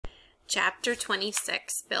Chapter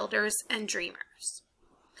 26, Builders and Dreamers.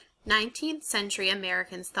 19th century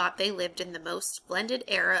Americans thought they lived in the most splendid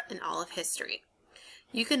era in all of history.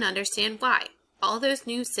 You can understand why. All those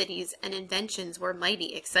new cities and inventions were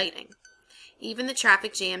mighty exciting. Even the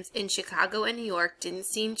traffic jams in Chicago and New York didn't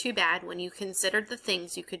seem too bad when you considered the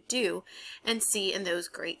things you could do and see in those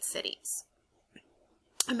great cities.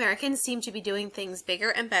 Americans seemed to be doing things bigger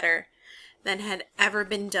and better than had ever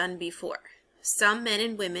been done before. Some men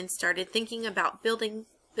and women started thinking about building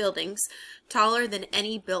buildings taller than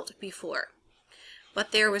any built before.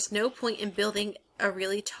 But there was no point in building a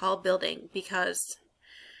really tall building because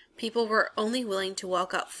people were only willing to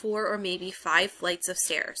walk up 4 or maybe 5 flights of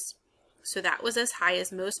stairs. So that was as high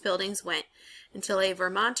as most buildings went until a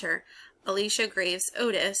Vermonter, Elisha Graves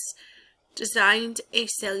Otis, designed a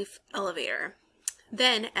safe elevator.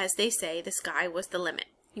 Then, as they say, the sky was the limit.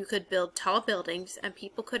 You could build tall buildings and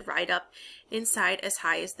people could ride up inside as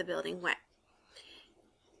high as the building went.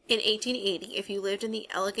 In 1880, if you lived in the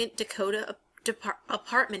elegant Dakota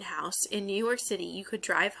apartment house in New York City, you could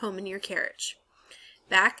drive home in your carriage,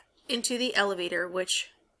 back into the elevator,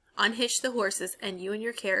 which unhitched the horses, and you and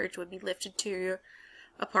your carriage would be lifted to your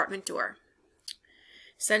apartment door.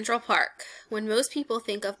 Central Park. When most people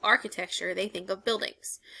think of architecture, they think of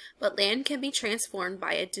buildings. But land can be transformed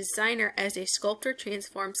by a designer as a sculptor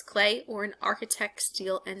transforms clay or an architect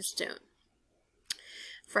steel and stone.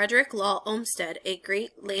 Frederick Law Olmsted, a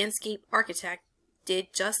great landscape architect,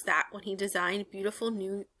 did just that when he designed beautiful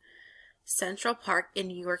new Central Park in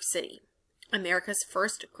New York City, America's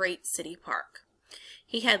first great city park.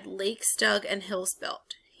 He had lakes dug and hills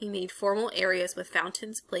built. He made formal areas with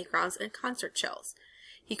fountains, playgrounds, and concert shells.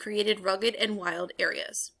 He created rugged and wild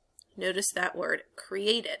areas. Notice that word,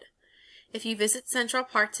 created. If you visit Central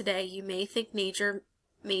Park today, you may think nature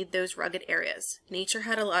made those rugged areas. Nature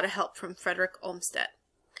had a lot of help from Frederick Olmsted.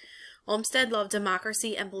 Olmsted loved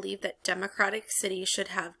democracy and believed that democratic cities should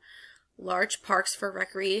have large parks for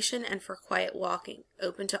recreation and for quiet walking,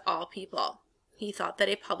 open to all people. He thought that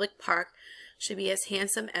a public park should be as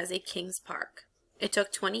handsome as a king's park. It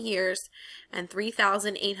took 20 years and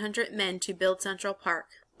 3,800 men to build Central Park,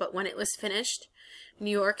 but when it was finished,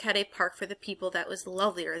 New York had a park for the people that was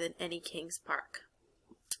lovelier than any king's park.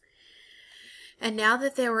 And now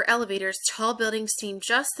that there were elevators, tall buildings seemed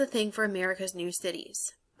just the thing for America's new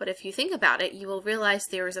cities. But if you think about it, you will realize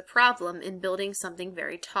there is a problem in building something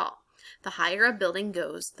very tall. The higher a building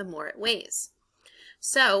goes, the more it weighs.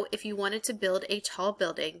 So, if you wanted to build a tall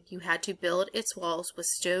building, you had to build its walls with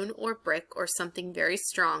stone or brick or something very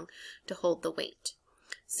strong to hold the weight.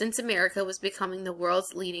 Since America was becoming the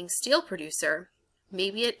world's leading steel producer,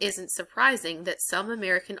 maybe it isn't surprising that some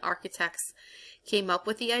American architects came up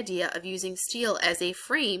with the idea of using steel as a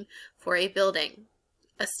frame for a building.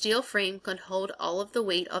 A steel frame could hold all of the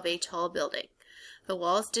weight of a tall building. The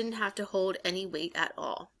walls didn't have to hold any weight at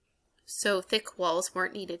all. So thick walls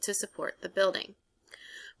weren't needed to support the building.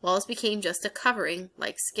 Walls became just a covering,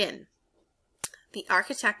 like skin. The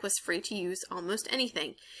architect was free to use almost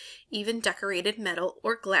anything, even decorated metal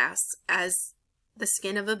or glass, as the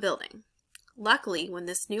skin of a building. Luckily, when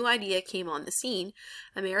this new idea came on the scene,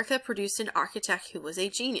 America produced an architect who was a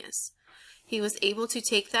genius. He was able to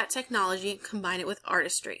take that technology and combine it with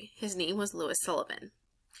artistry. His name was Louis Sullivan.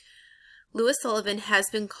 Louis Sullivan has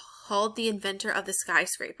been called the inventor of the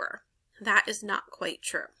skyscraper. That is not quite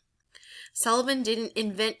true. Sullivan didn't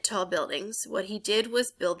invent tall buildings. What he did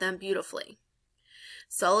was build them beautifully.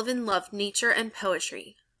 Sullivan loved nature and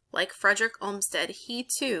poetry. Like Frederick Olmsted, he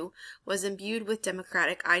too was imbued with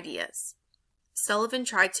democratic ideas. Sullivan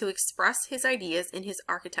tried to express his ideas in his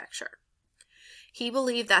architecture. He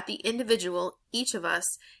believed that the individual, each of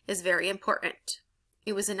us, is very important.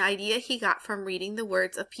 It was an idea he got from reading the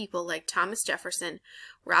words of people like Thomas Jefferson,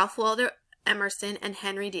 Ralph Waldo Emerson, and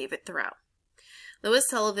Henry David Thoreau. Louis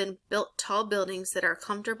Sullivan built tall buildings that are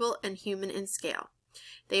comfortable and human in scale.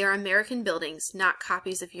 They are American buildings, not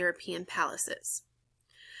copies of European palaces.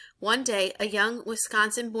 One day, a young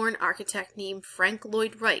Wisconsin-born architect named Frank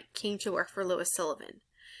Lloyd Wright came to work for Louis Sullivan.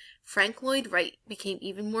 Frank Lloyd Wright became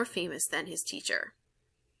even more famous than his teacher.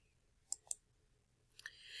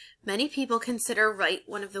 Many people consider Wright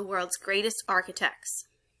one of the world's greatest architects.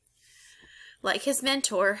 Like his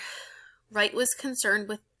mentor, Wright was concerned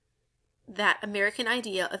with that American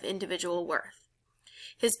idea of individual worth.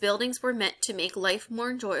 His buildings were meant to make life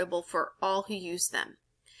more enjoyable for all who use them.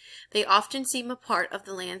 They often seem a part of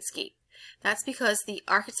the landscape. That's because the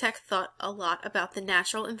architect thought a lot about the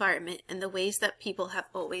natural environment and the ways that people have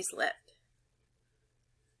always lived.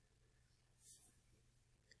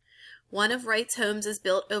 One of Wright's homes is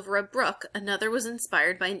built over a brook, another was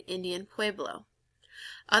inspired by an Indian pueblo.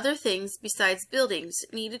 Other things besides buildings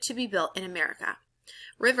needed to be built in America.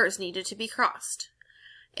 Rivers needed to be crossed.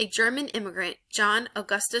 A German immigrant, John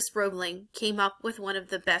Augustus Roebling, came up with one of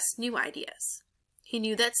the best new ideas. He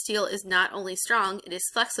knew that steel is not only strong, it is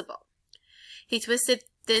flexible. He twisted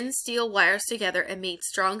thin steel wires together and made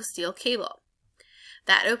strong steel cable.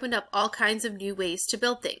 That opened up all kinds of new ways to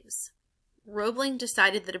build things. Roebling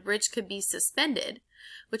decided that a bridge could be suspended,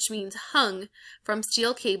 which means hung, from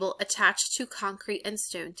steel cable attached to concrete and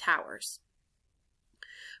stone towers.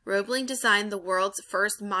 Roebling designed the world's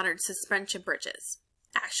first modern suspension bridges.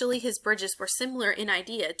 Actually, his bridges were similar in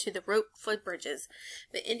idea to the rope footbridges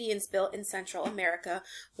the Indians built in Central America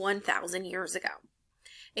 1,000 years ago,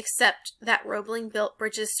 except that Roebling built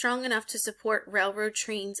bridges strong enough to support railroad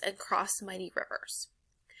trains and cross mighty rivers.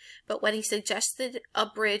 But when he suggested a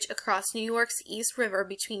bridge across New York's East River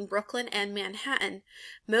between Brooklyn and Manhattan,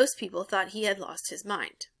 most people thought he had lost his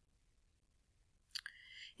mind.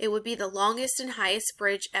 It would be the longest and highest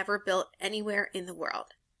bridge ever built anywhere in the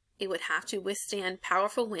world. It would have to withstand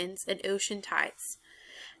powerful winds and ocean tides.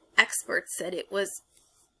 Experts said it was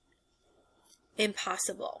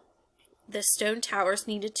impossible. The stone towers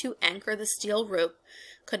needed to anchor the steel rope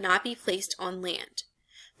could not be placed on land.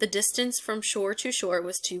 The distance from shore to shore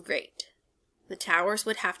was too great. The towers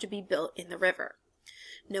would have to be built in the river.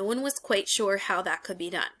 No one was quite sure how that could be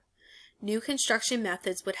done. New construction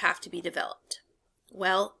methods would have to be developed.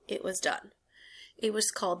 Well, it was done. It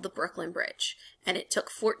was called the Brooklyn Bridge, and it took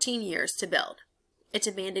 14 years to build. It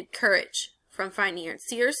demanded courage from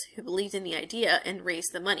financiers who believed in the idea and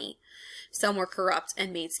raised the money. Some were corrupt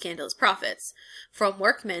and made scandalous profits, from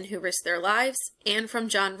workmen who risked their lives, and from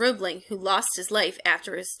John Roebling, who lost his life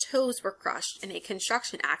after his toes were crushed in a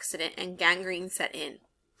construction accident and gangrene set in.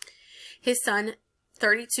 His son,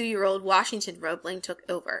 32-year-old Washington Roebling, took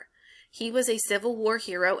over. He was a Civil War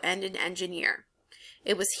hero and an engineer.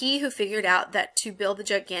 It was he who figured out that to build the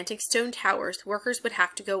gigantic stone towers, workers would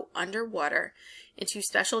have to go underwater into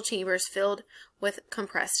special chambers filled with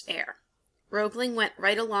compressed air. Roebling went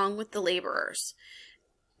right along with the laborers.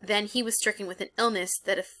 Then he was stricken with an illness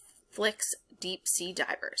that afflicts deep-sea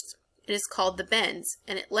divers. It is called the bends,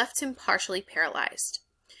 and it left him partially paralyzed.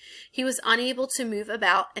 He was unable to move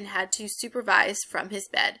about and had to supervise from his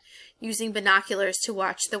bed, using binoculars to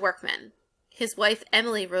watch the workmen. His wife,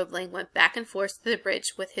 Emily Roebling, went back and forth to the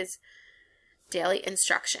bridge with his daily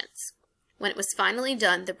instructions. When it was finally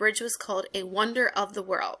done, the bridge was called a wonder of the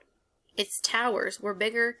world. Its towers were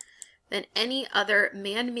bigger than any other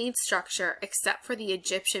man-made structure except for the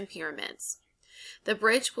Egyptian pyramids. The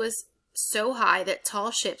bridge was so high that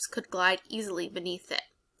tall ships could glide easily beneath it.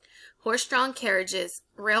 Horse-drawn carriages,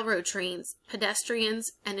 railroad trains,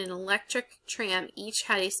 pedestrians, and an electric tram each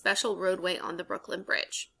had a special roadway on the Brooklyn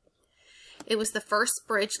Bridge. It was the first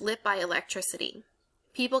bridge lit by electricity.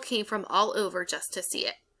 People came from all over just to see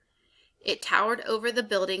it. It towered over the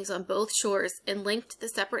buildings on both shores and linked the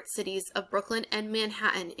separate cities of Brooklyn and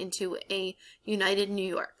Manhattan into a united New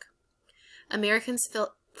York. Americans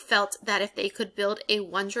felt that if they could build a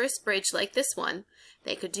wondrous bridge like this one,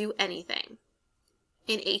 they could do anything.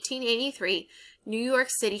 In 1883, New York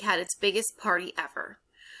City had its biggest party ever.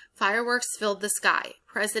 Fireworks filled the sky.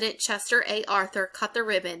 President Chester A. Arthur cut the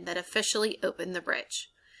ribbon that officially opened the bridge.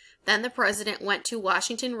 Then the president went to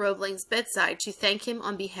Washington Roebling's bedside to thank him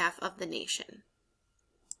on behalf of the nation.